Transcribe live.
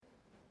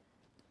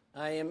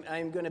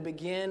I'm going to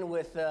begin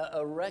with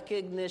a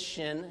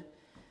recognition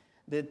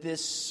that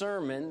this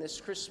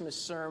Christmas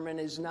sermon,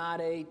 is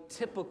not a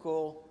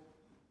typical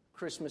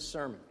Christmas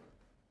sermon.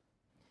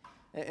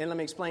 And let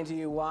me explain to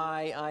you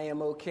why I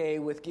am okay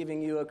with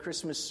giving you a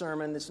Christmas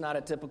sermon that's not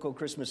a typical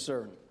Christmas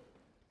sermon.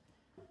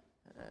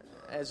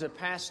 As a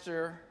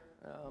pastor,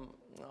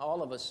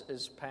 all of us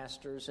as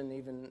pastors and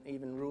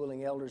even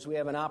ruling elders, we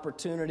have an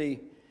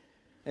opportunity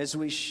as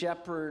we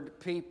shepherd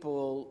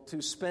people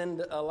to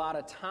spend a lot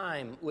of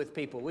time with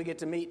people. We get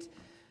to meet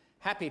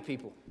happy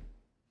people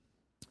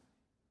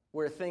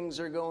where things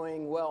are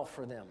going well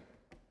for them,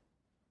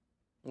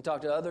 and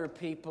talk to other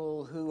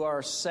people who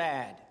are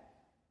sad,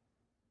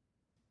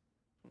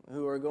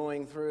 who are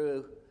going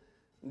through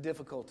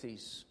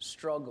difficulties,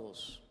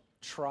 struggles,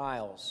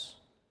 trials.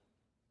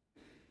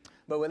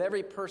 But with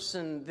every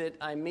person that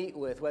I meet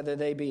with, whether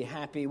they be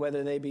happy,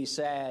 whether they be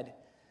sad,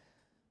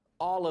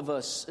 all of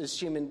us as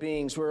human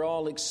beings, we're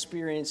all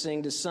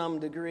experiencing to some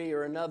degree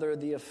or another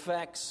the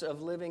effects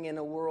of living in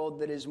a world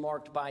that is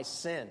marked by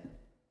sin.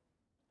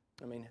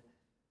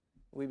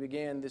 We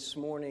began this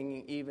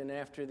morning, even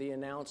after the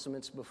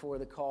announcements before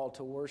the call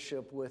to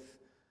worship, with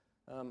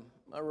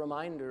a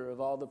reminder of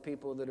all the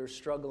people that are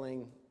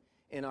struggling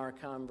in our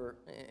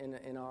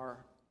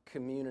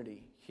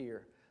community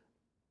here.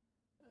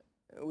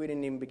 We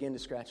didn't even begin to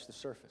scratch the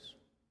surface.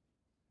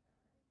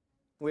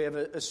 We have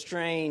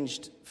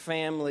estranged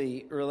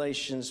family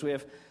relations. We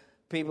have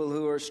people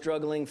who are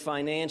struggling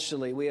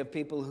financially. We have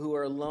people who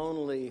are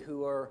lonely,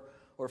 who are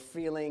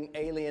feeling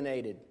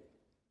alienated.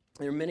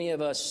 There are many of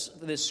us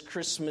this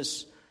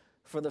Christmas,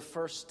 for the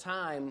first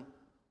time,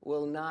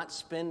 will not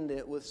spend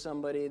it with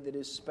somebody that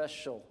is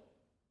special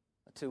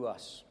to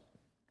us.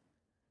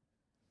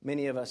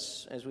 Many of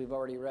us, as we've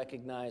already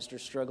recognized, are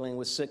struggling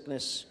with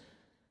sickness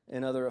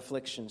and other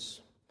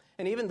afflictions.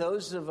 And even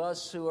those of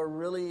us who are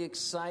really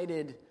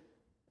excited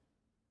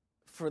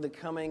for the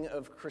coming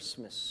of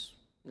Christmas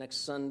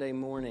next Sunday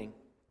morning,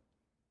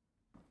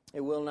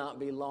 it will not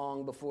be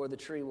long before the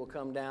tree will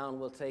come down,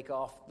 we'll take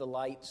off the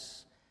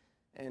lights,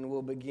 and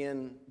we'll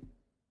begin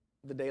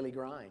the daily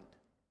grind.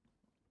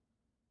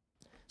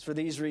 It's for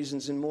these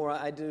reasons and more,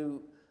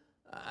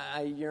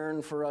 I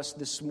yearn for us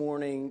this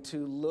morning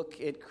to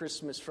look at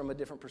Christmas from a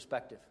different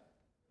perspective.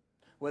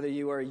 Whether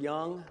you are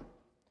young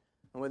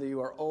and whether you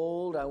are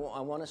old, I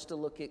want us to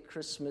look at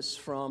Christmas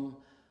from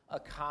a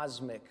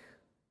cosmic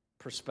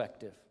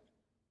perspective.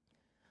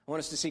 I want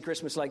us to see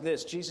Christmas like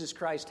this. Jesus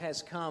Christ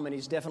has come, and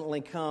He's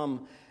definitely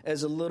come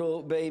as a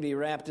little baby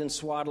wrapped in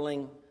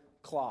swaddling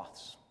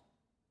cloths.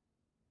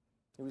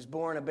 He was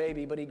born a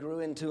baby, but He grew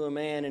into a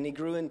man, and He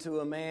grew into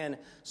a man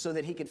so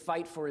that He could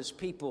fight for His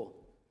people.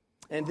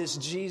 And this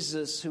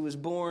Jesus, who was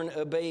born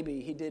a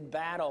baby, He did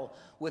battle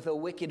with a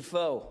wicked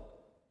foe.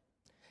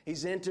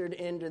 He's entered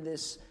into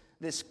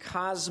this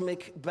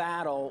cosmic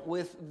battle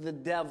with the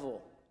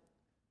devil,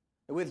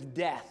 with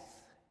death,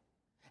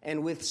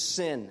 and with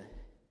sin.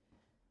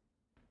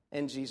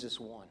 And Jesus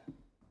won.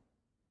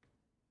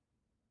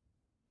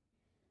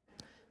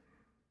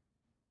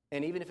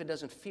 And even if it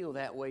doesn't feel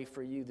that way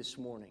for you this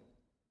morning,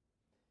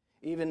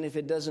 even if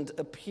it doesn't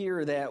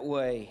appear that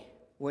way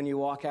when you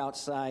walk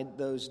outside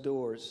those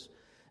doors,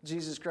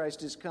 Jesus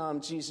Christ has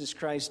come, Jesus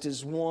Christ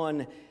has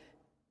won,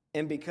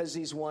 and because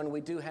He's won,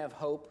 we do have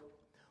hope.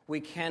 We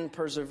can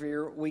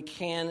persevere, we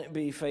can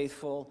be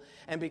faithful,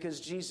 and because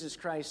Jesus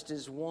Christ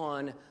has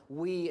won,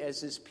 we as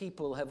His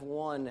people have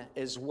won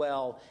as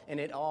well, and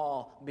it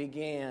all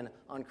began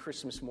on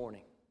Christmas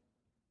morning.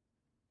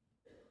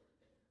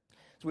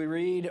 As we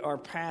read our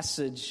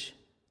passage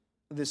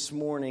this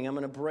morning, I'm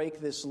going to break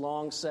this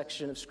long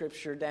section of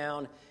Scripture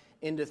down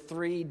into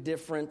 3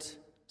 different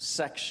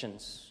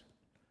sections.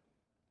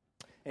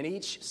 And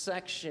each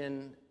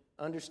section,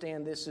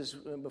 understand this is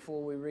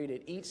before we read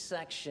it, each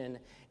section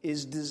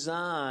is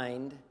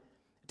designed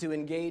to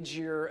engage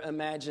your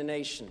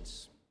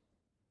imaginations,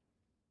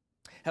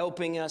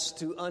 helping us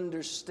to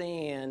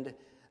understand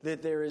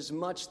that there is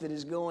much that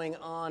is going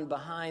on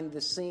behind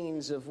the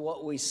scenes of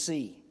what we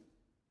see.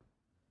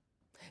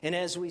 And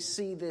as we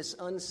see this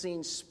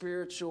unseen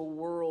spiritual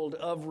world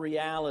of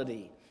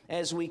reality,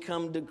 as we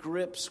come to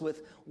grips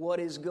with what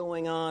is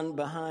going on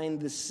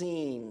behind the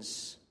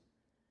scenes,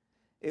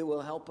 it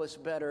will help us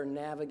better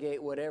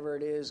navigate whatever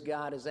it is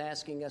God is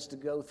asking us to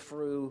go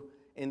through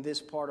in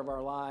this part of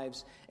our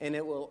lives. And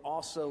it will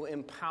also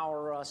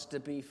empower us to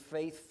be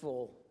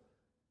faithful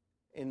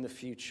in the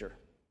future.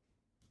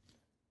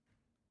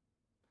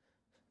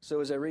 So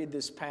as I read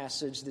this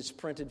passage that's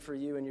printed for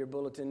you in your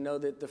bulletin, know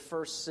that the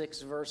first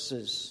 6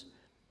 verses,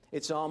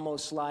 it's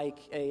almost like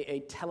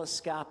a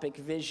telescopic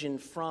vision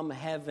from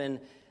heaven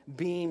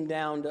beamed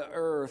down to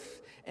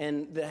earth.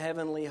 And the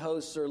heavenly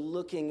hosts are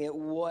looking at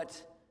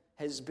what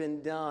has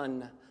been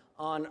done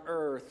on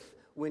earth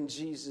when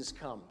Jesus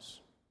comes.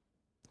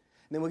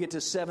 And then we'll get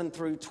to 7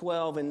 through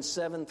 12, and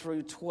 7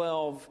 through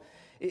 12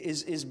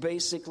 is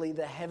basically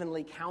the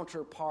heavenly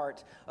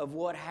counterpart of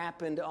what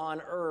happened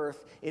on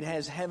earth. It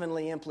has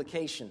heavenly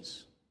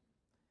implications.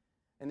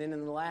 And then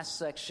in the last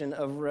section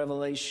of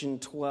Revelation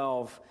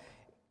 12,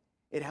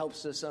 it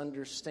helps us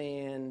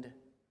understand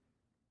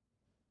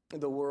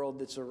the world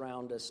that's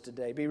around us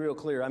today. Be real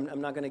clear.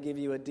 I'm not going to give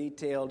you a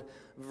detailed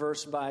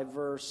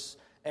verse-by-verse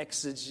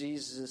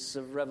exegesis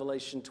of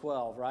Revelation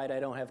 12, right? I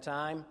don't have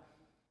time.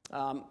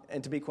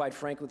 And to be quite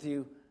frank with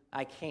you,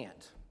 I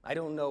can't. I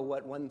don't know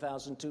what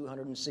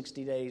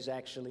 1,260 days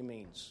actually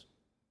means.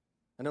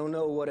 I don't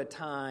know what a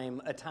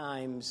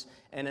times,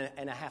 and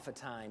a half a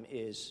time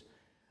is.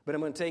 But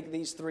I'm going to take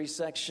these three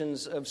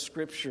sections of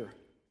Scripture,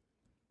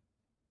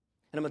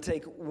 and I'm going to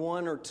take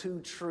one or two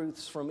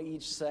truths from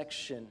each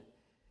section,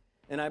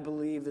 and I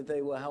believe that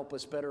they will help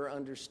us better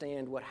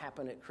understand what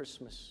happened at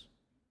Christmas.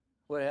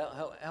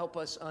 Will help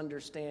us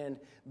understand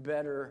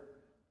better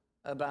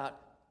about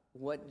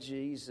what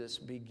Jesus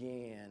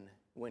began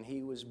when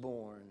he was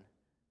born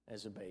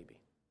as a baby.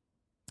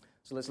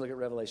 So let's look at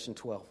Revelation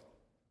 12.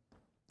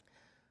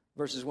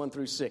 Verses 1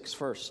 through 6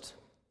 first.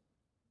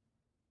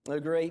 A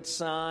great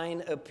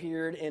sign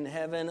appeared in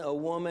heaven, a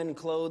woman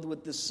clothed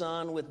with the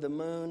sun, with the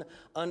moon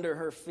under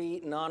her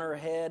feet, and on her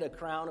head a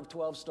crown of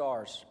 12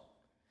 stars.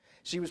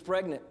 She was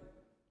pregnant,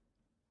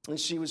 and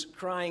she was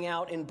crying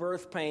out in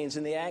birth pains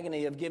in the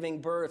agony of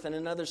giving birth, and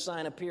another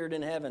sign appeared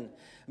in heaven.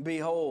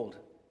 Behold,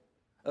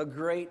 a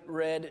great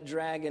red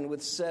dragon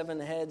with 7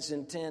 heads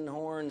and 10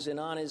 horns, and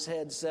on his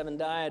head 7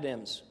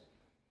 diadems.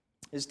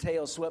 His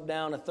tail swept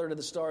down a third of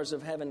the stars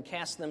of heaven,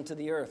 cast them to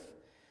the earth.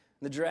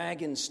 The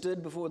dragon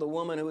stood before the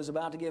woman who was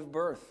about to give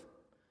birth,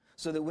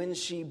 so that when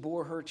she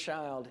bore her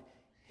child,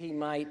 he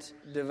might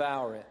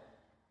devour it.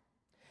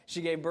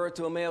 She gave birth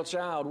to a male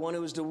child, one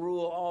who was to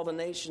rule all the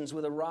nations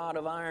with a rod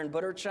of iron.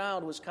 But her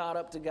child was caught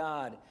up to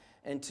God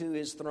and to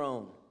his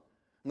throne.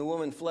 And the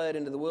woman fled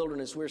into the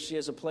wilderness, where she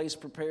has a place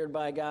prepared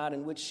by God,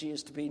 in which she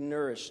is to be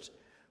nourished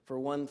for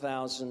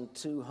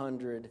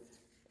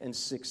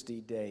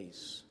 1,260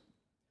 days.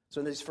 So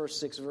in these first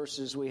 6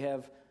 verses, we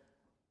have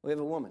a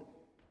woman.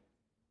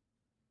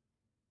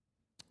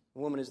 The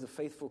woman is the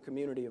faithful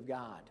community of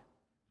God.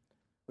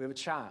 We have a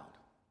child.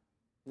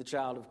 The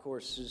child, of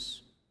course,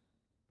 is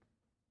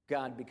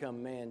God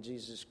become man,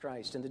 Jesus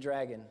Christ. And the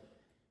dragon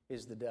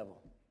is the devil.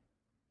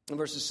 In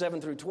verses 7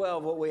 through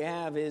 12, what we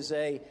have is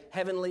a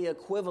heavenly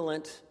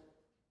equivalent,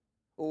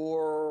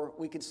 or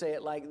we could say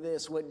it like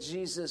this: what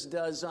Jesus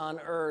does on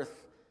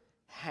earth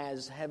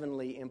has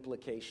heavenly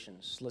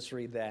implications. Let's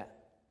read that.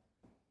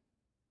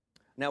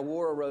 Now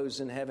war arose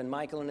in heaven,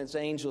 Michael and his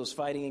angels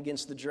fighting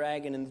against the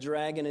dragon, and the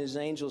dragon and his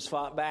angels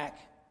fought back,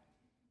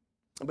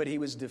 but he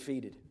was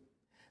defeated.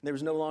 There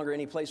was no longer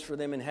any place for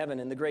them in heaven,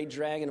 and the great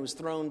dragon was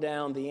thrown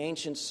down, the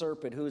ancient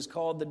serpent, who is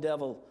called the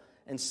devil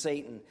and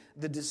Satan,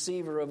 the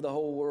deceiver of the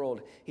whole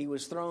world. He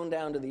was thrown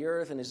down to the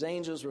earth, and his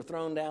angels were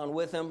thrown down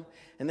with him.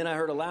 And then I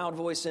heard a loud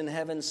voice in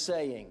heaven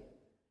saying,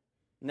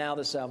 now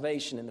the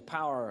salvation and the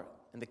power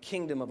and the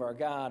kingdom of our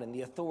God and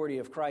the authority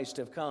of Christ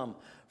have come.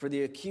 For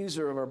the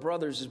accuser of our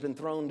brothers has been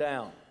thrown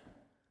down,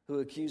 who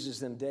accuses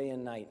them day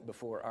and night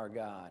before our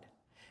God.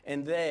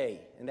 And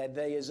that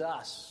they is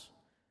us,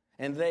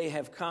 and they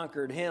have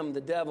conquered him,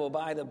 the devil,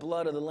 by the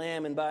blood of the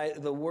Lamb and by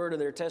the word of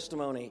their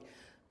testimony,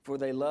 for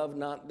they loved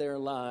not their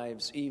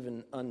lives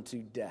even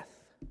unto death.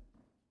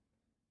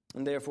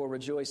 And therefore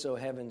rejoice, O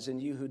heavens, and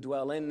you who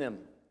dwell in them.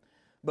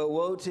 But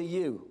woe to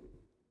you,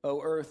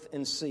 O earth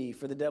and sea,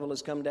 for the devil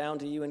has come down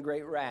to you in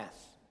great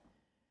wrath,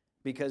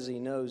 because he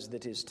knows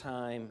that his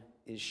time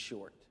is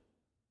short.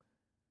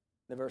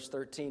 The verse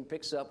 13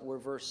 picks up where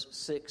verse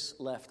 6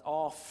 left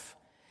off,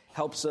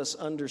 helps us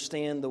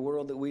understand the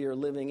world that we are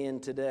living in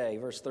today.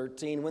 Verse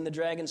 13, when the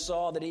dragon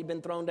saw that he'd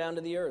been thrown down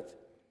to the earth,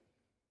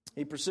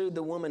 he pursued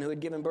the woman who had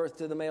given birth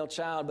to the male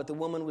child, but the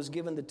woman was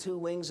given the 2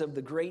 wings of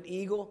the great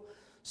eagle,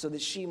 so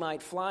that she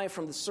might fly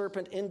from the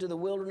serpent into the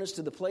wilderness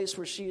to the place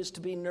where she is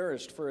to be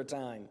nourished for a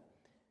time,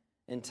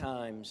 and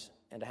times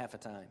and a half a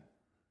time.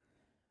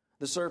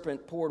 The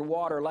serpent poured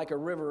water like a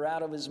river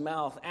out of his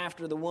mouth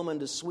after the woman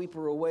to sweep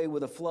her away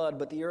with a flood,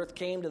 but the earth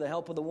came to the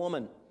help of the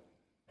woman.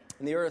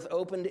 And the earth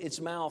opened its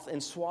mouth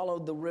and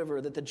swallowed the river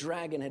that the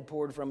dragon had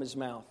poured from his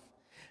mouth.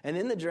 And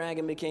then the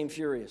dragon became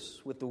furious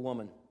with the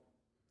woman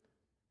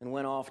and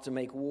went off to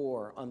make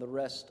war on the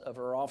rest of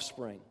her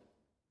offspring,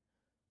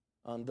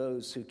 on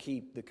those who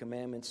keep the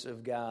commandments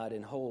of God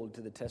and hold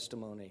to the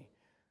testimony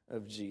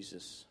of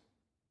Jesus.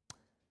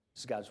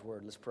 This is God's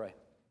word. Let's pray.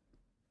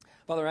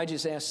 Father, I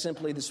just ask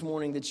simply this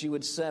morning that you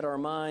would set our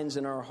minds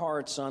and our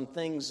hearts on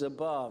things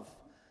above.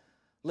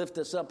 Lift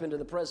us up into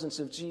the presence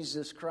of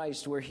Jesus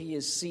Christ, where he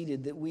is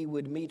seated, that we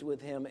would meet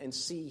with him and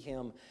see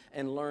him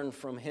and learn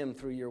from him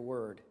through your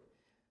word.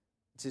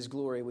 It's his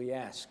glory we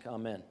ask.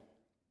 Amen.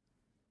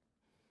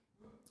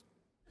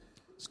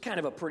 It's kind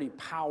of a pretty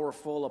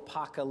powerful,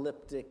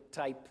 apocalyptic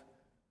type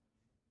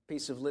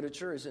piece of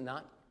literature, is it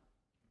not?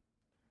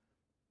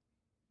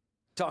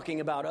 Talking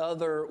about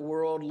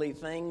otherworldly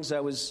things.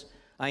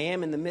 I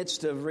am in the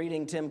midst of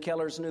reading Tim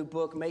Keller's new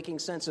book, Making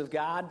Sense of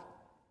God.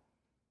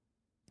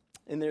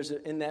 And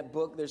in that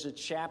book, there's a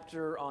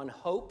chapter on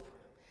hope.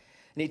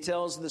 And he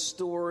tells the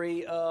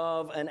story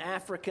of an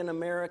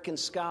African-American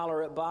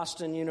scholar at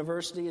Boston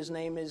University. His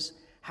name is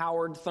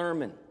Howard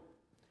Thurman.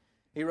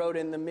 He wrote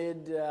in the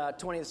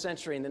mid-20th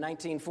century, in the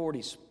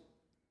 1940s.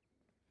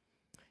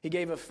 He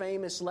gave a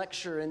famous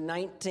lecture in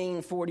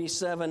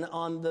 1947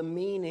 on the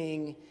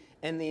meaning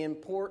and the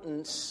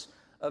importance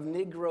of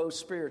Negro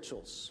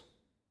spirituals.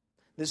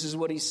 This is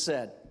what he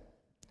said.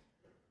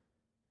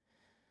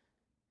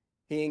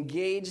 He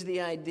engaged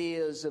the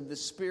ideas of the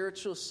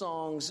spiritual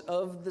songs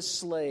of the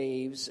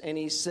slaves, and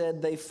he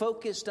said they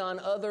focused on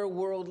other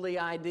worldly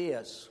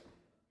ideas.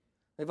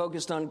 They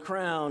focused on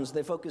crowns,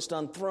 they focused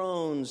on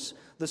thrones,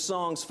 the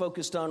songs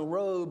focused on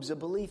robes, a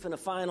belief in a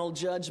final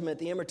judgment,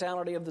 the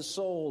immortality of the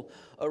soul,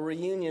 a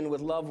reunion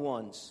with loved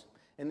ones.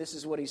 And this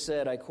is what he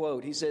said, I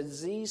quote, he said,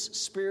 "These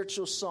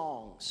spiritual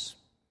songs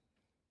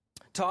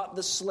taught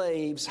the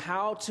slaves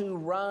how to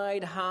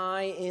ride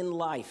high in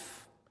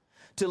life,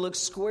 to look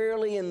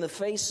squarely in the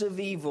face of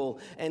evil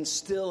and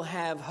still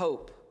have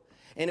hope.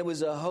 And it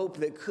was a hope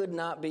that could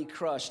not be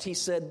crushed." He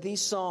said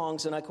these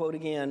songs, and I quote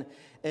again,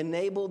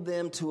 enabled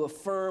them to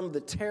affirm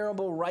the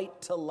terrible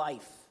right to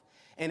life.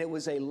 And it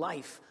was a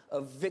life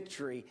of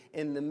victory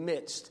in the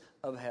midst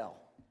of hell.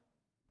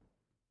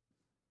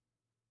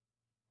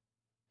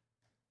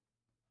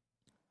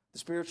 The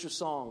spiritual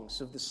songs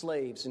of the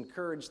slaves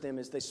encouraged them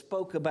as they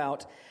spoke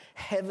about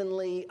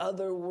heavenly,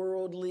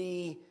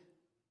 otherworldly,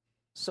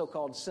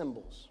 so-called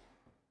symbols.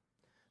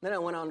 Then I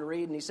went on to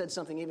read, and he said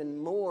something even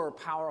more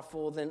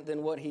powerful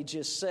than what he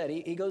just said.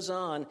 He goes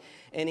on,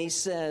 and he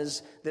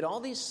says that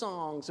all these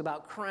songs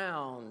about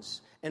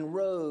crowns and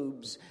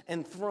robes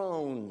and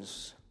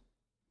thrones,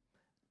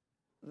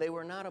 they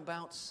were not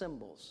about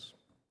symbols.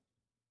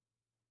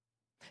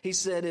 He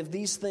said if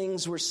these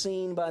things were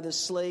seen by the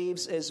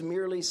slaves as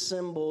merely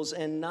symbols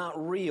and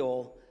not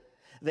real,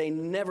 they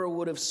never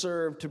would have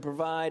served to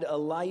provide a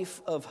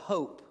life of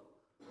hope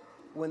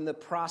when the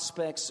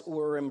prospects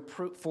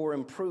for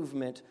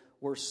improvement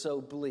were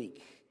so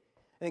bleak.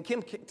 And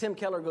Tim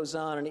Keller goes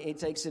on and he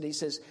takes it, he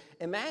says,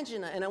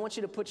 imagine, and I want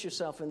you to put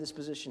yourself in this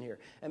position here.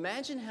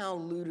 Imagine how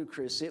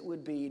ludicrous it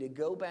would be to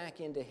go back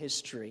into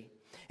history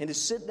and to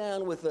sit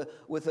down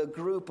with a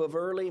group of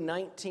early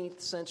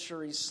 19th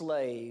century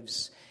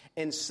slaves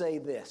and say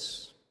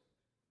this: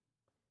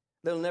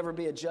 there'll never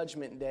be a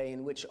judgment day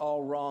in which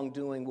all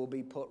wrongdoing will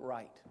be put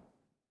right.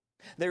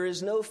 There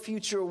is no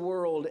future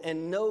world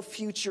and no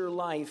future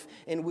life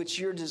in which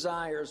your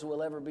desires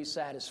will ever be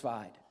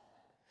satisfied.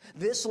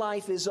 This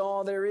life is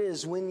all there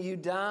is. When you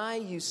die,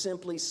 you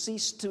simply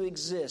cease to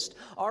exist.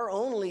 Our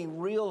only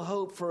real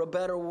hope for a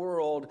better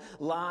world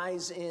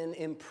lies in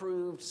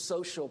improved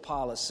social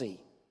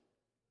policy.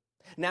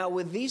 Now,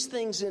 with these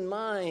things in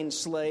mind,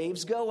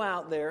 slaves, go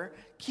out there,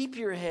 keep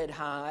your head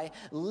high,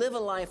 live a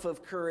life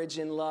of courage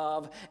and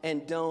love,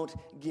 and don't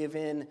give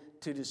in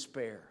to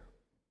despair.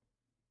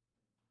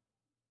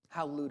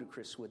 How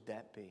ludicrous would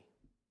that be?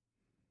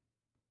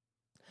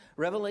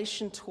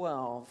 Revelation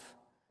 12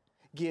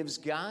 gives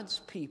God's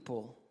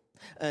people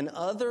an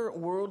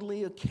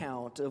otherworldly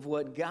account of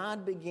what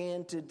God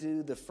began to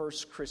do the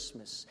first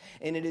Christmas.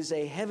 And it is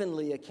a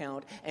heavenly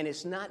account, and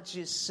it's not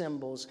just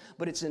symbols,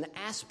 but it's an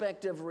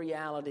aspect of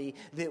reality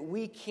that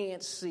we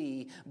can't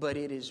see, but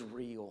it is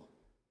real.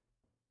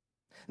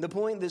 The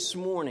point this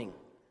morning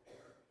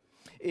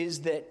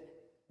is that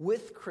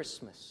with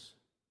Christmas,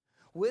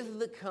 with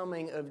the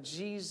coming of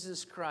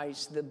Jesus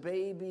Christ, the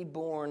baby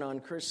born on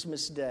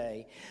Christmas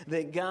Day,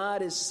 that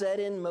God has set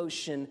in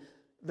motion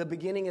the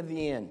beginning of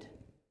the end.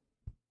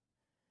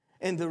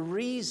 And the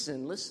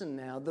reason, listen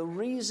now, the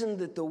reason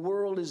that the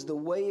world is the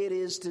way it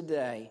is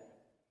today,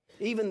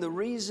 even the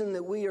reason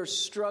that we are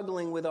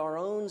struggling with our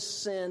own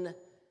sin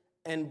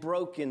and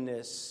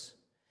brokenness,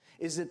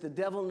 is that the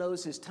devil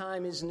knows his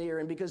time is near.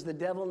 And because the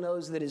devil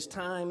knows that his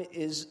time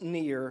is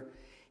near,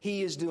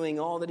 he is doing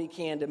all that he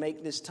can to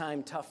make this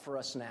time tough for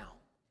us now.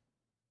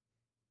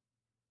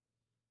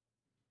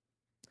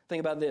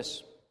 Think about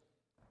this.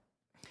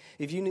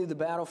 If you knew the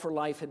battle for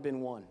life had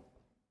been won,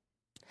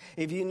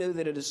 if you knew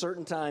that at a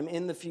certain time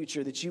in the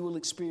future that you will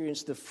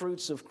experience the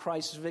fruits of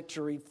Christ's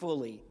victory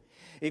fully,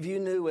 if you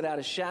knew without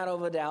a shadow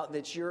of a doubt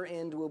that your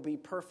end will be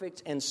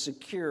perfect and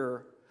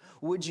secure,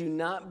 would you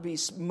not be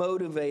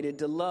motivated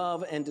to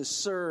love and to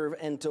serve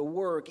and to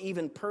work,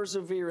 even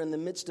persevere in the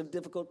midst of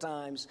difficult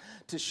times,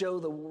 to show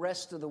the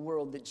rest of the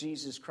world that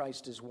Jesus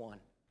Christ is won?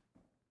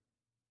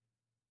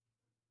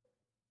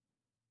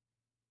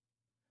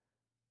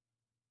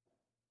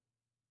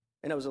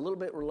 And I was a little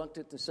bit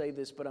reluctant to say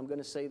this, but I'm going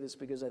to say this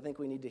because I think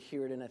we need to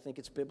hear it, and I think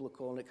it's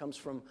biblical, and it comes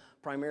from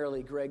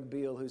primarily Greg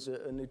Beale, who's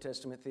a New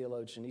Testament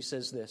theologian. He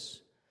says this: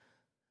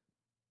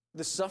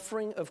 the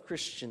suffering of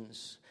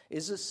Christians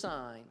is a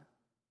sign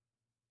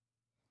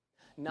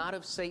not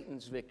of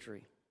Satan's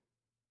victory,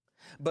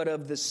 but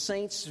of the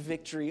saints'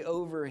 victory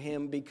over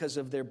him because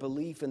of their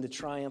belief in the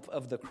triumph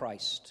of the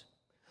Christ.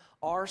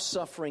 Our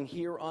suffering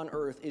here on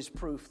earth is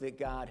proof that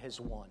God has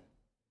won.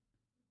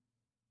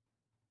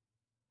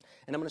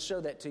 And I'm going to show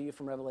that to you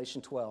from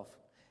Revelation 12.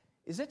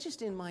 Is that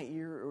just in my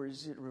ear, or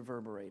is it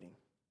reverberating?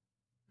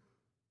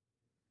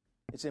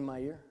 It's in my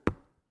ear?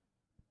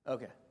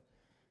 Okay.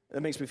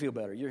 That makes me feel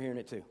better. You're hearing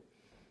it too.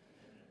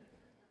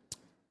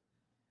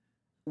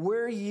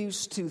 we're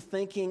used to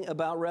thinking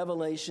about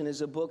Revelation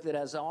as a book that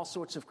has all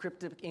sorts of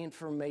cryptic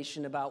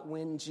information about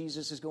when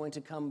Jesus is going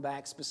to come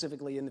back,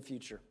 specifically in the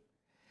future.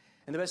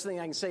 And the best thing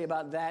I can say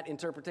about that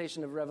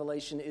interpretation of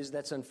Revelation is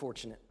that's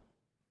unfortunate.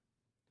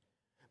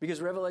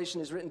 Because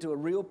Revelation is written to a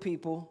real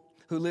people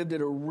who lived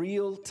at a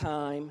real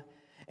time,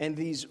 and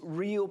these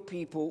real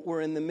people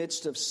were in the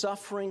midst of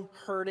suffering,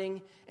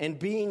 hurting, and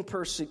being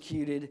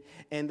persecuted,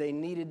 and they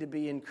needed to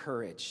be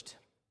encouraged.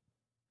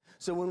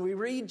 So when we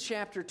read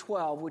chapter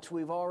 12, which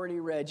we've already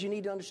read, you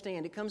need to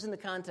understand it comes in the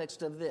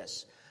context of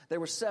this. There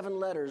were 7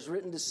 letters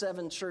written to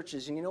 7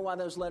 churches, and you know why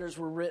those letters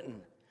were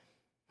written?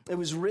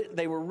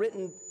 They were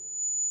written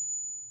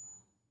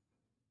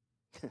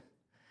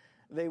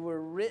they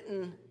were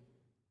written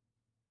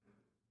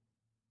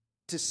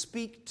to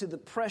speak to the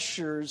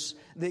pressures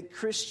that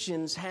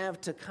Christians have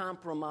to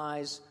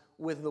compromise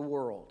with the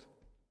world.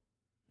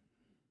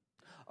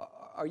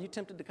 Are you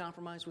tempted to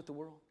compromise with the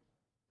world?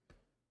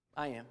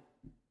 I am.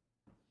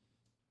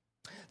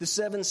 The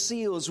 7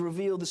 seals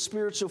reveal the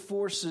spiritual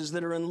forces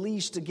that are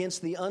unleashed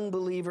against the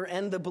unbeliever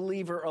and the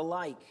believer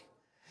alike.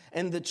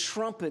 And the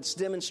trumpets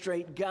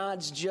demonstrate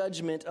God's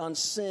judgment on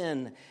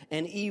sin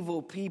and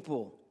evil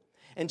people.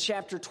 And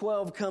chapter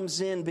 12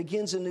 comes in,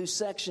 begins a new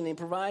section, and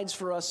provides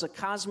for us a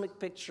cosmic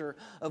picture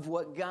of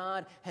what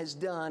God has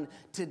done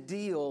to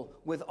deal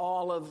with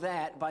all of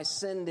that by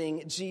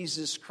sending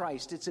Jesus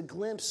Christ. It's a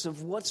glimpse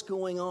of what's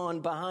going on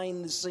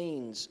behind the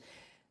scenes.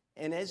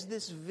 And as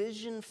this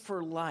vision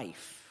for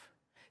life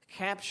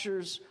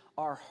captures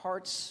our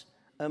heart's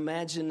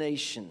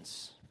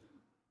imaginations,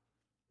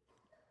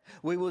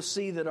 we will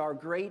see that our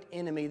great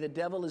enemy, the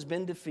devil, has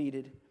been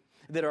defeated,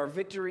 that our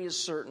victory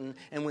is certain,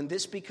 and when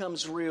this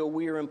becomes real,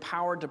 we are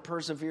empowered to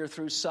persevere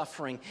through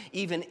suffering,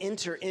 even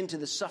enter into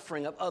the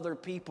suffering of other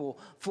people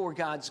for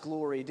God's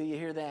glory. Do you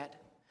hear that?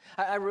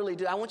 I really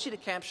do. I want you to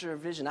capture a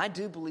vision. I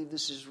do believe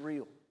this is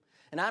real.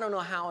 And I don't know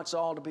how it's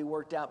all to be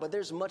worked out, but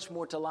there's much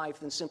more to life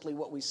than simply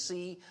what we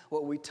see,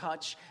 what we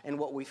touch, and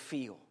what we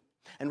feel.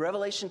 And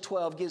Revelation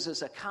 12 gives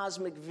us a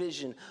cosmic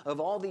vision of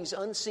all these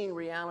unseen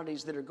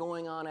realities that are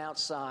going on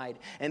outside.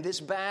 And this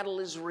battle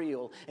is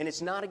real. And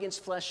it's not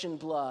against flesh and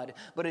blood,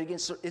 but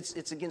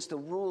it's against the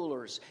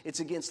rulers.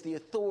 It's against the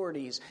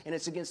authorities. And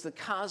it's against the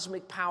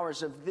cosmic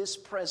powers of this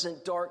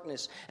present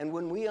darkness. And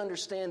when we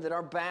understand that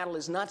our battle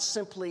is not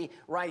simply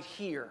right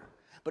here,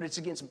 but it's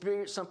against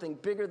something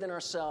bigger than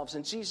ourselves.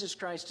 And Jesus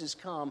Christ has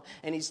come,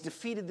 and He's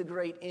defeated the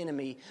great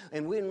enemy.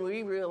 And when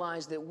we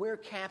realize that we're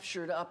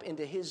captured up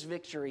into His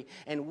victory,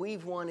 and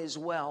we've won as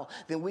well,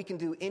 then we can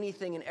do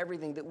anything and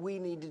everything that we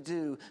need to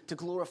do to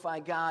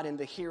glorify God in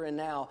the here and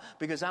now,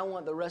 because I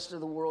want the rest of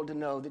the world to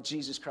know that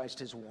Jesus Christ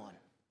has won.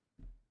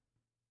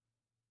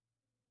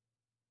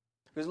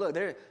 Because look,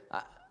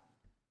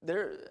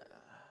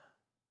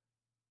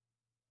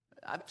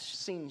 I've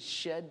seen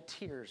shed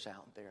tears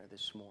out there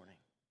this morning.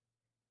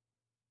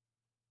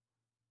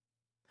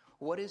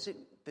 What is it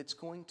that's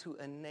going to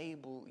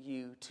enable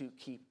you to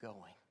keep going?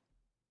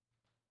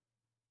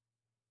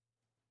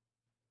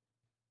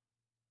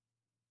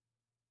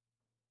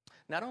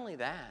 Not only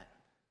that,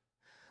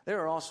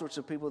 there are all sorts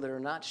of people that are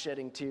not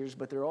shedding tears,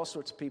 but there are all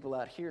sorts of people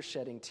out here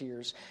shedding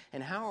tears.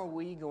 And how are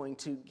we going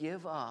to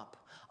give up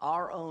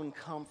our own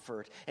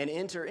comfort and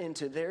enter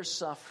into their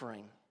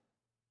suffering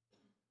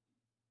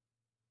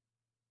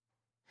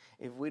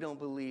if we don't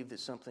believe that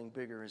something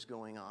bigger is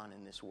going on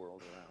in this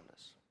world around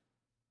us?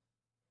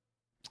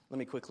 Let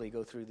me quickly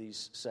go through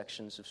these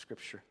sections of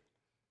Scripture.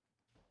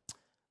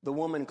 The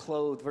woman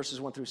clothed,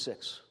 verses 1 through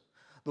 6.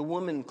 The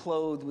woman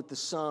clothed with the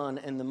sun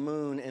and the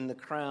moon and the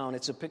crown.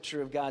 It's a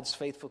picture of God's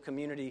faithful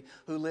community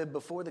who lived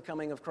before the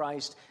coming of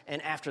Christ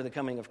and after the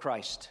coming of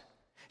Christ.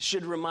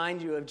 Should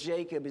remind you of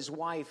Jacob, his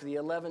wife, the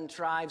 11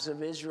 tribes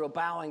of Israel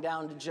bowing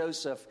down to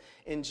Joseph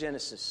in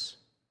Genesis.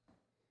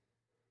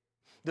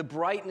 The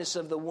brightness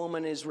of the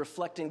woman is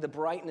reflecting the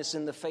brightness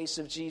in the face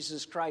of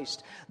Jesus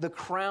Christ. The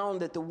crown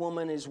that the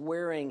woman is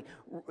wearing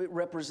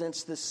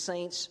represents the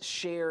saints'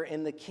 share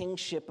in the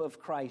kingship of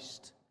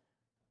Christ.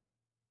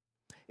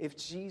 If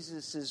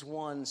Jesus is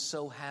one,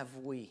 so have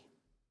we.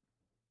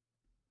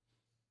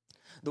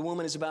 The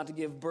woman is about to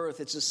give birth.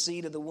 It's a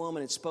seed of the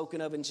woman. It's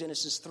spoken of in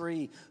Genesis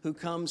 3, who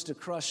comes to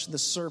crush the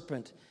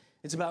serpent.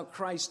 It's about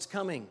Christ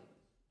coming.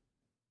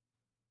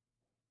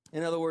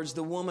 In other words,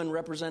 the woman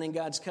representing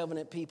God's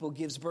covenant people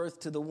gives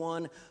birth to the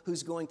one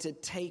who's going to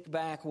take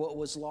back what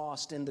was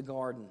lost in the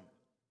garden.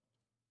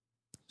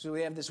 So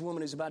we have this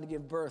woman who's about to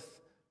give birth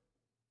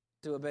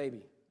to a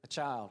baby, a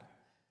child.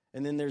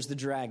 And then there's the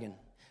dragon.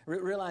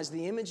 Realize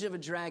the image of a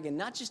dragon,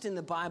 not just in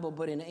the Bible,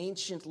 but in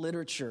ancient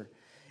literature,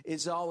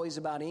 is always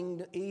about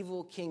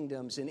evil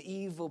kingdoms and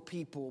evil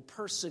people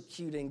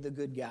persecuting the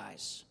good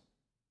guys.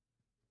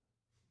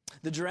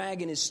 The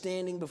dragon is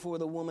standing before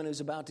the woman who's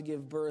about to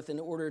give birth in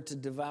order to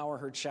devour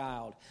her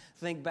child.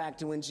 Think back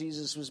to when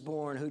Jesus was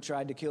born. Who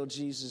tried to kill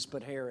Jesus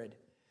but Herod?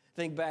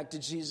 Think back to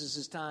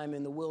Jesus' time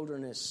in the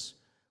wilderness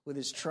with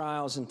his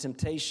trials and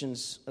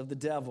temptations of the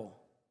devil.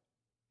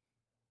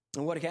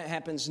 And what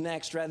happens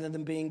next, rather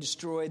than being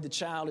destroyed, the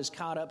child is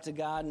caught up to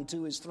God and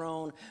to his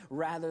throne.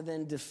 Rather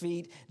than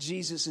defeat,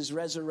 Jesus is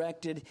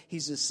resurrected.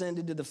 He's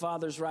ascended to the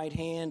Father's right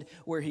hand,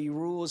 where he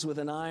rules with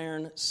an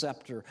iron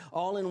scepter.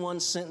 All in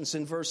one sentence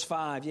in verse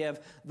 5. You have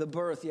the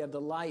birth, you have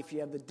the life, you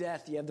have the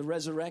death, you have the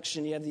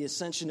resurrection, you have the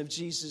ascension of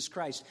Jesus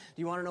Christ.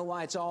 Do you want to know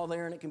why it's all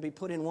there and it can be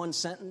put in one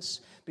sentence?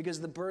 Because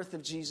the birth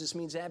of Jesus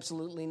means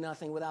absolutely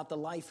nothing without the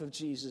life of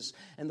Jesus.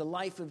 And the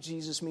life of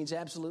Jesus means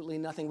absolutely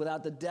nothing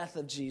without the death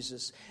of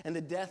Jesus. And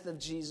the death of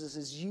Jesus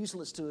is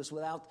useless to us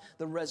without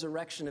the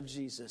resurrection of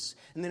Jesus.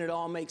 And then it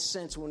all makes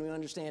sense when we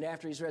understand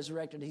after he's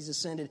resurrected, he's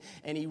ascended,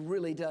 and he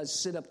really does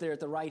sit up there at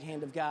the right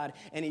hand of God,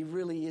 and he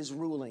really is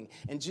ruling.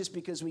 And just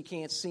because we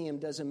can't see him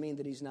doesn't mean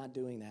that he's not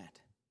doing that.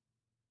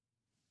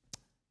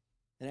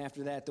 And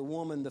after that, the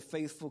woman, the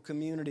faithful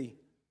community,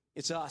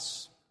 it's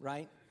us,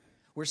 right?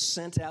 We're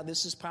sent out.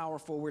 This is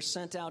powerful. We're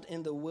sent out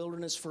in the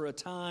wilderness for a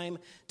time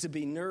to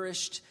be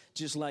nourished,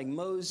 just like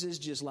Moses,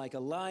 just like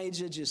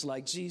Elijah, just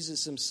like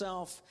Jesus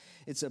himself.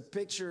 It's a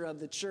picture of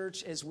the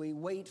church as we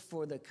wait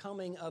for the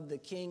coming of the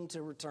King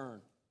to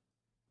return.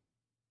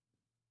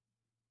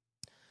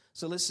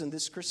 So listen,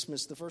 this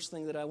Christmas, the first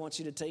thing that I want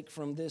you to take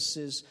from this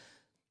is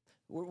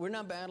we're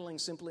not battling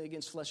simply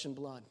against flesh and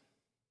blood.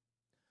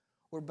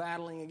 We're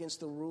battling against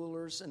the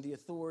rulers and the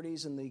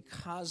authorities and the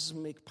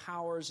cosmic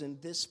powers in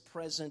this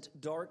present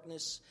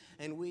darkness.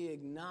 And we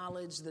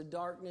acknowledge the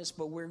darkness,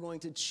 but we're going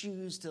to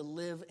choose to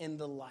live in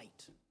the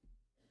light.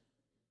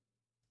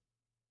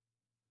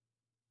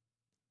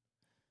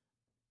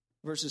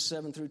 Verses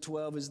 7 through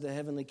 12 is the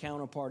heavenly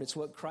counterpart. It's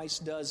what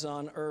Christ does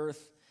on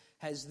earth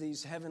has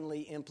these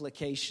heavenly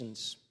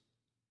implications.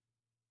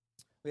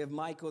 We have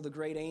Michael, the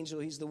great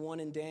angel. He's the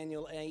one in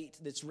Daniel 8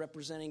 that's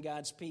representing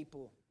God's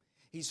people.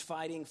 He's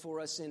fighting for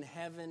us in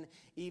heaven,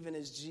 even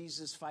as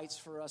Jesus fights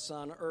for us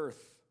on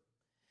earth.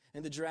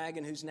 And the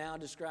dragon, who's now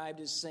described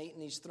as Satan,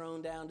 he's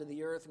thrown down to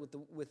the earth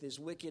with his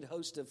wicked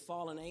host of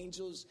fallen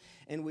angels.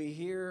 And we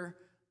hear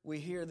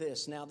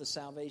this, now the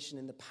salvation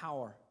and the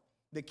power,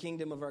 the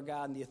kingdom of our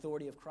God and the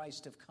authority of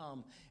Christ have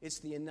come. It's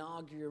the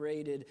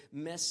inaugurated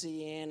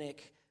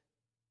messianic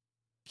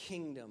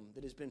kingdom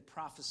that has been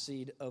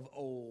prophesied of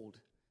old.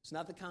 It's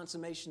not the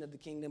consummation of the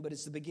kingdom, but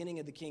it's the beginning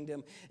of the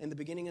kingdom. And the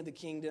beginning of the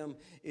kingdom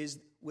is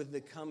with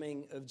the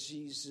coming of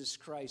Jesus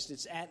Christ.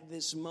 It's at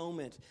this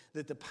moment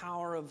that the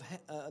power of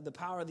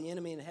the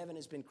enemy in heaven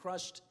has been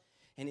crushed,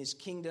 and his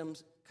kingdom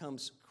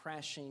comes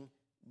crashing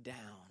down.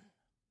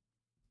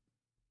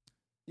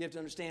 You have to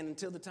understand,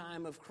 until the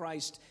time of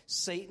Christ,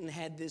 Satan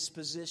had this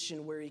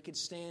position where he could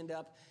stand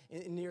up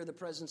near the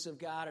presence of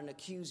God and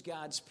accuse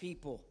God's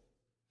people.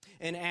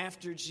 And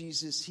after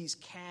Jesus, he's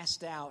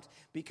cast out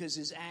because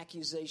his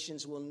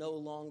accusations will no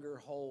longer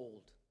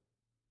hold.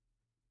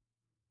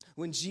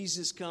 When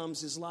Jesus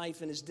comes, his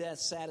life and his death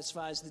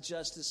satisfies the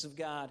justice of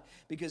God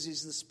because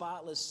he's the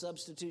spotless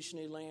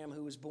substitutionary lamb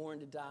who was born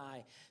to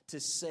die to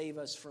save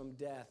us from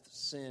death,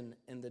 sin,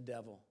 and the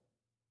devil.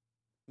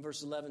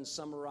 Verse 11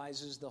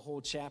 summarizes the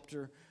whole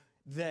chapter.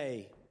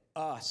 They,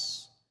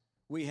 us,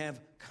 we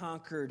have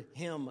conquered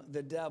him,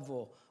 the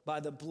devil, by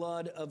the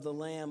blood of the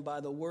Lamb, by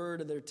the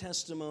word of their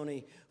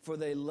testimony, for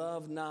they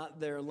love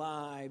not their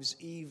lives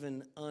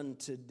even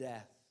unto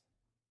death.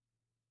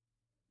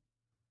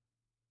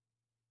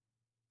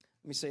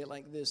 Let me say it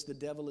like this. The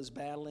devil is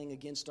battling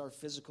against our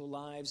physical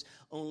lives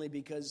only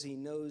because he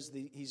knows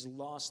he's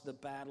lost the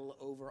battle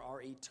over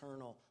our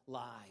eternal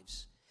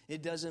lives.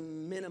 It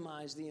doesn't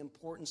minimize the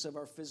importance of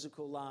our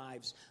physical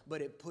lives,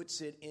 but it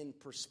puts it in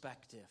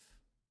perspective.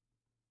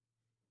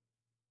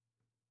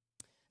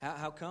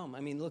 How come?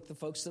 I mean, look, the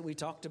folks that we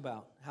talked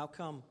about. How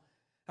come?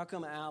 How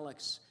come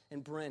Alex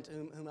and Brent,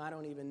 whom I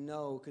don't even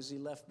know because he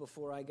left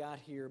before I got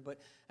here, but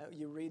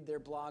you read their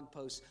blog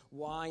posts,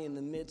 why in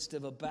the midst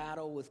of a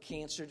battle with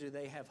cancer do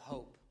they have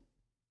hope?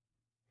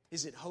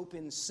 Is it hope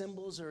in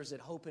symbols or is it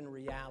hope in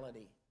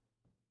reality?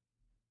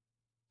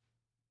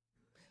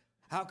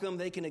 How come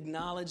they can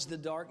acknowledge the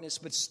darkness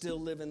but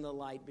still live in the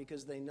light?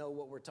 Because they know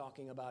what we're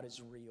talking about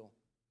is real.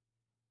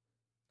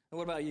 And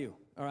what about you?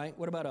 All right,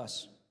 what about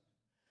us?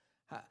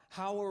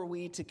 How are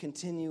we to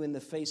continue in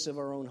the face of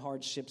our own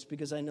hardships?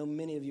 Because I know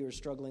many of you are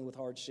struggling with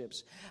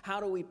hardships.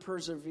 How do we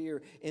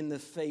persevere in the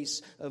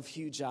face of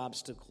huge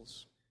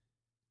obstacles?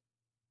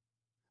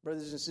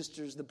 Brothers and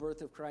sisters, the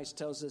birth of Christ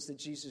tells us that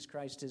Jesus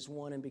Christ has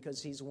won, and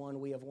because he's won,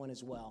 we have won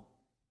as well.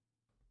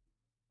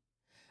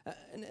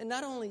 And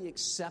not only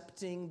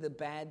accepting the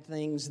bad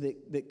things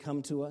that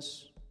come to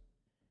us,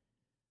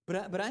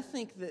 but I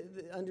think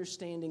that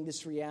understanding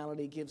this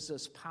reality gives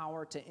us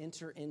power to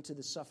enter into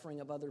the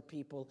suffering of other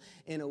people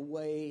in a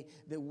way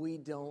that we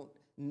don't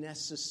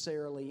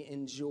necessarily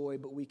enjoy,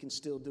 but we can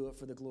still do it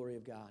for the glory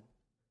of God.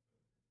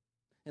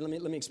 And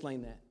let me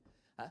explain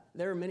that.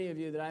 There are many of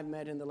you that I've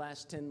met in the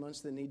last 10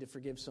 months that need to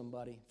forgive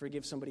somebody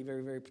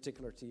very, very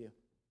particular to you.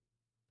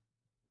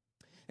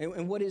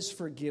 And what is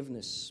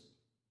forgiveness?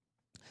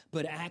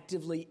 But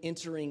actively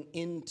entering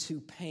into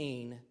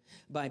pain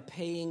by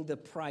paying the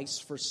price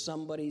for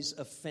somebody's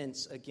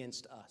offense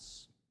against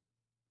us.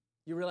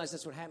 You realize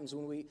that's what happens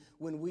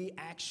when we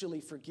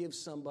actually forgive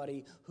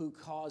somebody who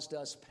caused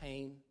us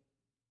pain.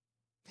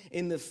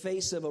 In the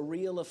face of a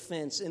real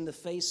offense, in the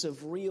face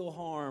of real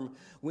harm,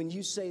 when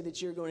you say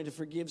that you're going to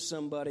forgive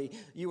somebody,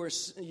 you're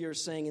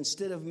saying,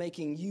 instead of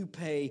making you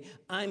pay,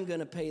 I'm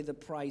going to pay the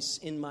price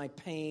in my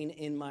pain,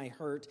 in my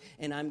hurt,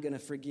 and I'm going to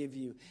forgive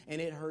you.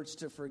 And it hurts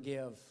to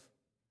forgive.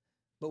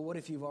 But what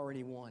if you've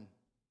already won?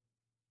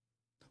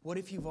 What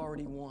if you've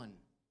already won?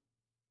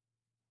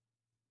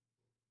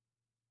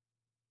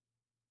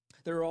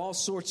 There are all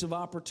sorts of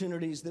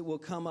opportunities that will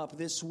come up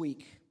this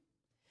week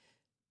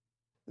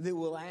that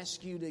will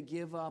ask you to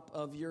give up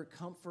of your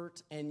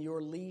comfort and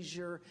your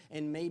leisure,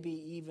 and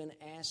maybe even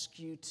ask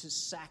you to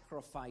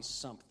sacrifice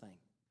something.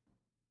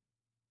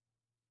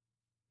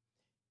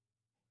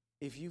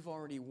 If you've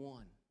already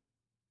won,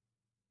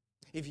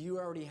 if you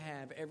already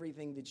have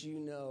everything that you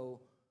know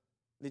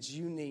that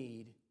you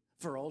need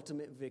for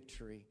ultimate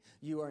victory,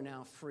 you are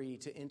now free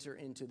to enter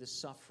into the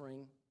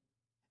suffering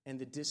and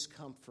the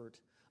discomfort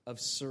of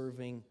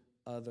serving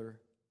other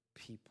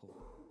people.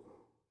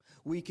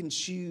 We can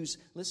choose,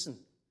 listen,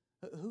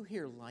 who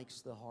here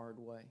likes the hard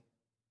way?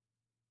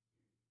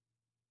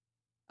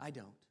 I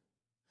don't.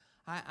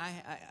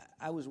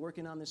 I was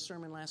working on this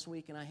sermon last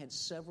week, and I had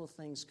several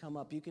things come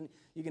up. You can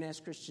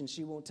ask Christian;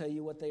 she won't tell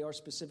you what they are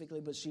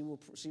specifically, but she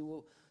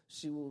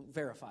will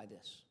verify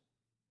this.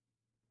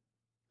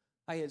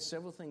 I had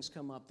several things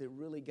come up that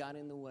really got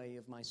in the way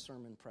of my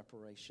sermon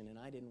preparation, and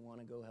I didn't want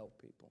to go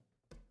help people.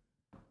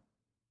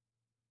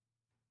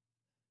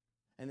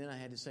 And then I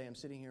had to say, I'm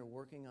sitting here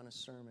working on a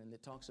sermon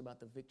that talks about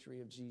the victory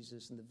of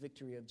Jesus, and the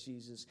victory of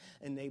Jesus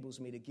enables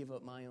me to give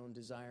up my own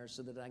desires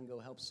so that I can go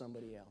help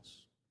somebody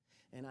else.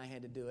 And I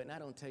had to do it. And I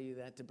don't tell you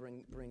that to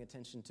bring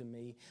attention to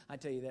me. I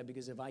tell you that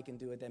because if I can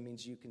do it, that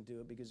means you can do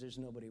it, because there's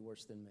nobody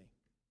worse than me.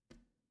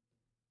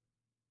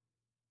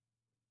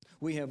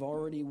 We have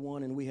already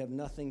won and we have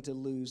nothing to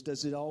lose.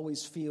 Does it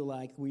always feel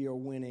like we are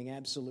winning?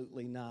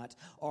 Absolutely not.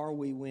 Are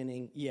we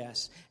winning?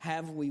 Yes.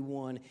 Have we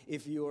won?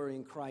 If you are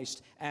in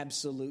Christ,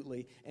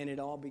 absolutely. And it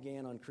all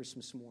began on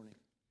Christmas morning.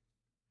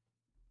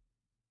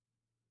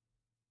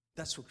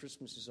 That's what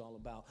Christmas is all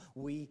about.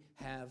 We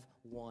have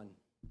won.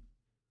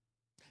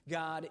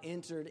 God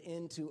entered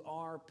into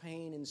our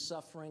pain and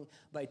suffering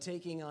by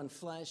taking on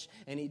flesh,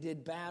 and He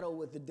did battle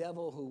with the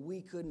devil who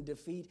we couldn't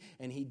defeat,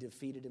 and He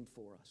defeated him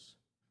for us.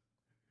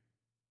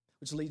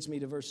 Which leads me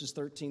to verses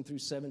 13 through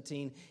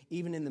 17.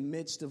 Even in the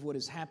midst of what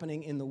is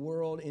happening in the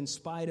world, in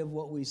spite of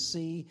what we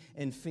see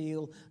and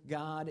feel,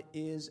 God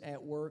is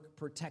at work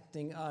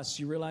protecting us.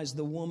 You realize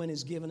the woman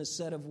is given a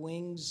set of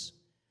wings.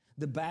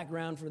 The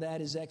background for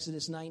that is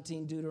Exodus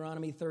 19,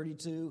 Deuteronomy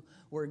 32,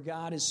 where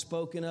God is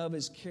spoken of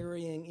as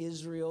carrying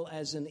Israel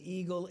as an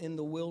eagle in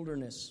the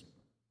wilderness.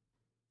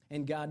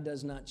 And God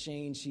does not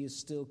change. He is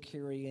still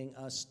carrying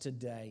us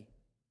today.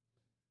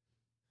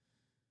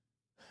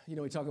 You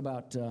know, we talk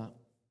about...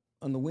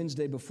 on the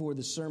Wednesday before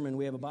the sermon,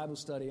 we have a Bible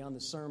study on the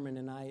sermon,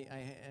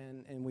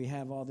 and we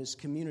have all this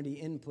community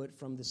input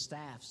from the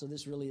staff. So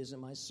this really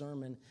isn't my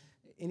sermon.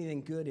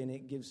 Anything good in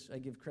it, I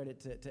give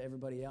credit to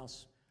everybody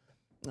else.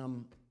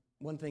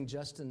 One thing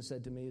Justin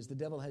said to me is the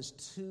devil has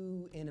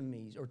two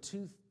enemies, or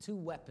two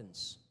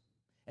weapons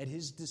at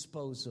his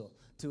disposal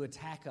to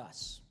attack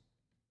us.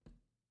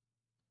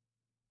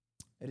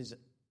 It is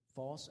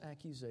false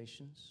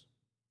accusations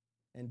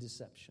and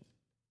deception.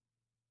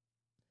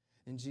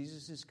 And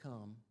Jesus has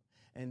come.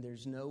 And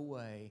there's no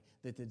way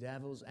that the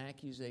devil's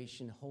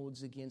accusation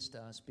holds against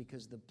us,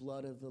 because the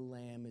blood of the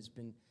Lamb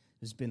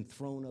has been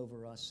thrown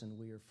over us and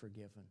we are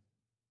forgiven.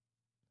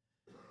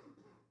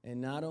 And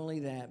not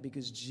only that,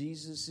 because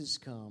Jesus has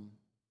come,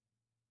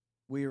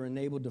 we are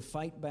enabled to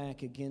fight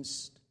back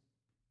against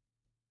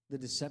the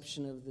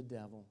deception of the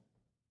devil,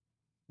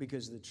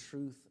 because the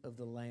truth of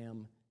the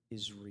Lamb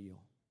is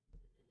real.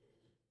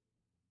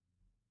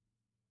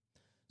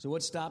 So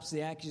what stops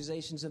the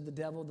accusations of the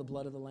devil? The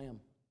blood of the Lamb.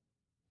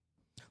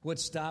 What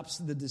stops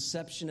the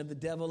deception of the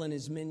devil and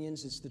his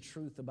minions is the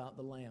truth about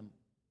the Lamb.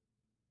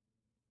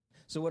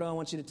 So what do I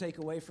want you to take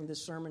away from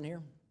this sermon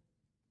here?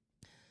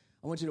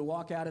 I want you to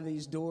walk out of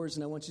these doors,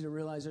 and I want you to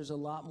realize there's a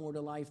lot more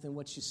to life than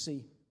what you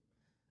see.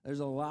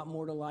 There's a lot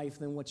more to life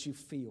than what you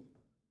feel.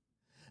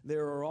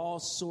 There are all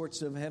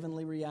sorts of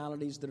heavenly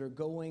realities that are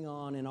going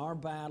on, and our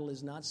battle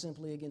is not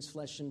simply against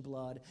flesh and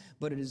blood,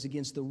 but it is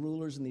against the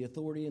rulers and the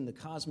authority and the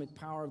cosmic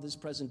power of this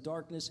present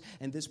darkness,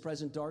 and this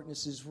present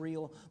darkness is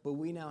real, but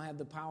we now have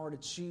the power to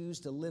choose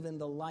to live in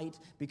the light,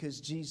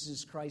 because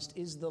Jesus Christ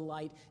is the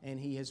light, and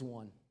He has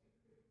won.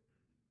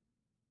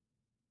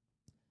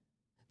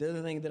 The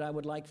other thing that I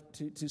would like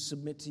to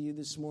submit to you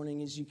this morning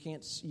is you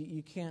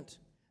can't,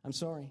 I'm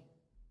sorry,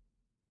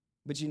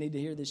 but you need to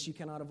hear this, you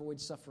cannot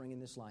avoid suffering in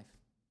this life.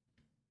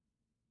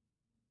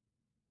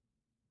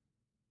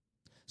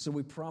 So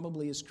we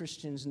probably as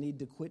Christians need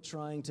to quit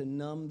trying to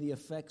numb the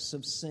effects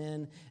of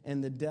sin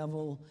and the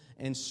devil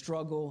and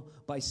struggle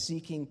by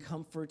seeking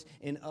comfort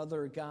in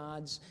other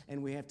gods.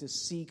 And we have to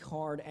seek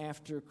hard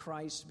after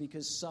Christ,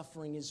 because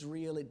suffering is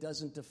real. It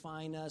doesn't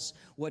define us.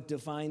 What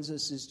defines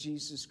us is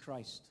Jesus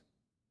Christ.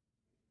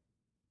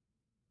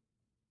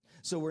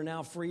 So we're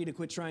now free to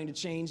quit trying to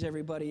change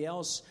everybody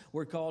else.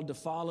 We're called to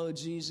follow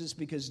Jesus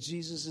because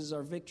Jesus is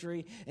our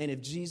victory. And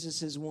if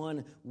Jesus has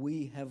won,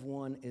 we have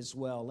won as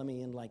well. Let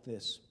me end like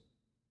this.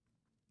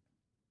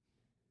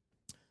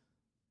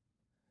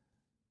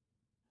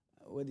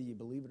 Whether you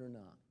believe it or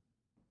not,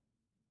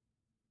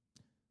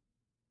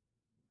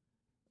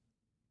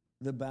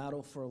 the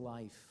battle for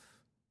life,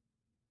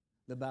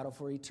 the battle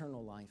for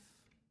eternal life,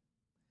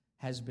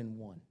 has been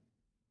won.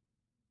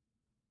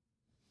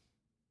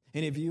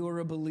 And if you are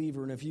a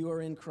believer and if you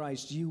are in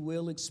Christ, you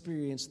will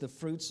experience the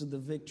fruits of the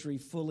victory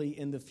fully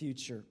in the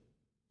future.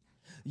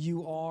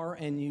 You are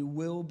and you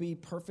will be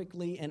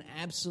perfectly and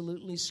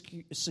absolutely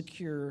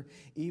secure,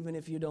 even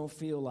if you don't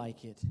feel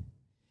like it.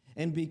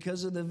 And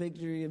because of the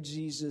victory of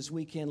Jesus,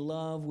 we can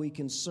love, we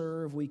can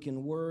serve, we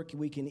can work,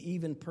 we can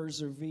even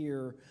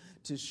persevere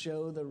to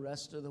show the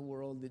rest of the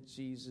world that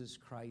Jesus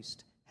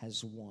Christ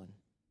has won.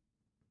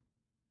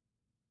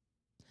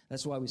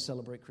 That's why we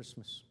celebrate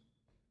Christmas.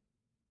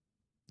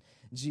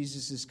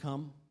 Jesus has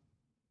come,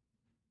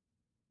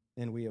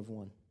 and we have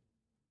won.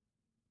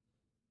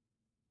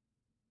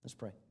 Let's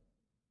pray.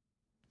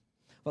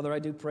 Father, I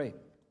do pray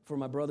for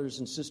my brothers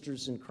and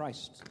sisters in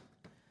Christ,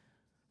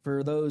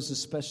 for those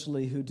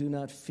especially who do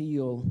not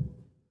feel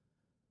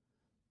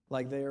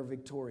like they are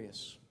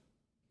victorious.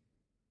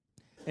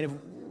 And if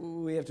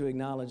we have to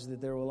acknowledge that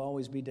there will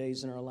always be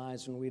days in our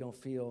lives when we don't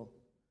feel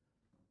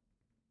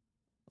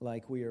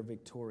like we are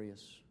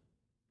victorious.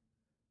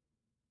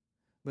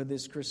 But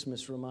this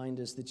Christmas, remind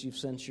us that you've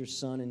sent your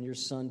Son, and your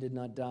Son did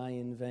not die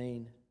in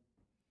vain,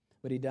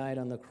 but he died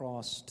on the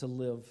cross to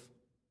live.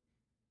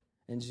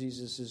 And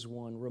Jesus is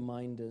one.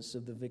 Remind us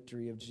of the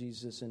victory of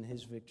Jesus, and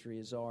his victory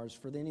is ours.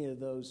 For any of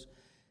those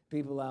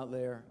people out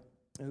there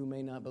who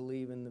may not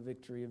believe in the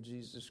victory of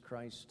Jesus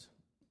Christ,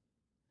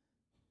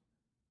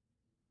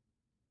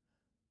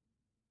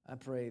 I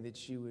pray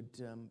that you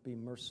would be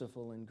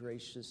merciful and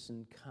gracious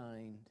and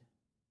kind,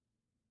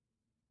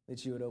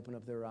 that you would open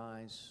up their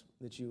eyes,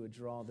 that you would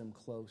draw them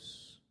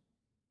close,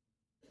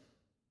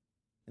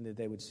 and that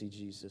they would see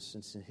Jesus.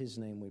 It's in his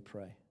name we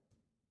pray.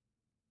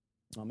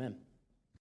 Amen.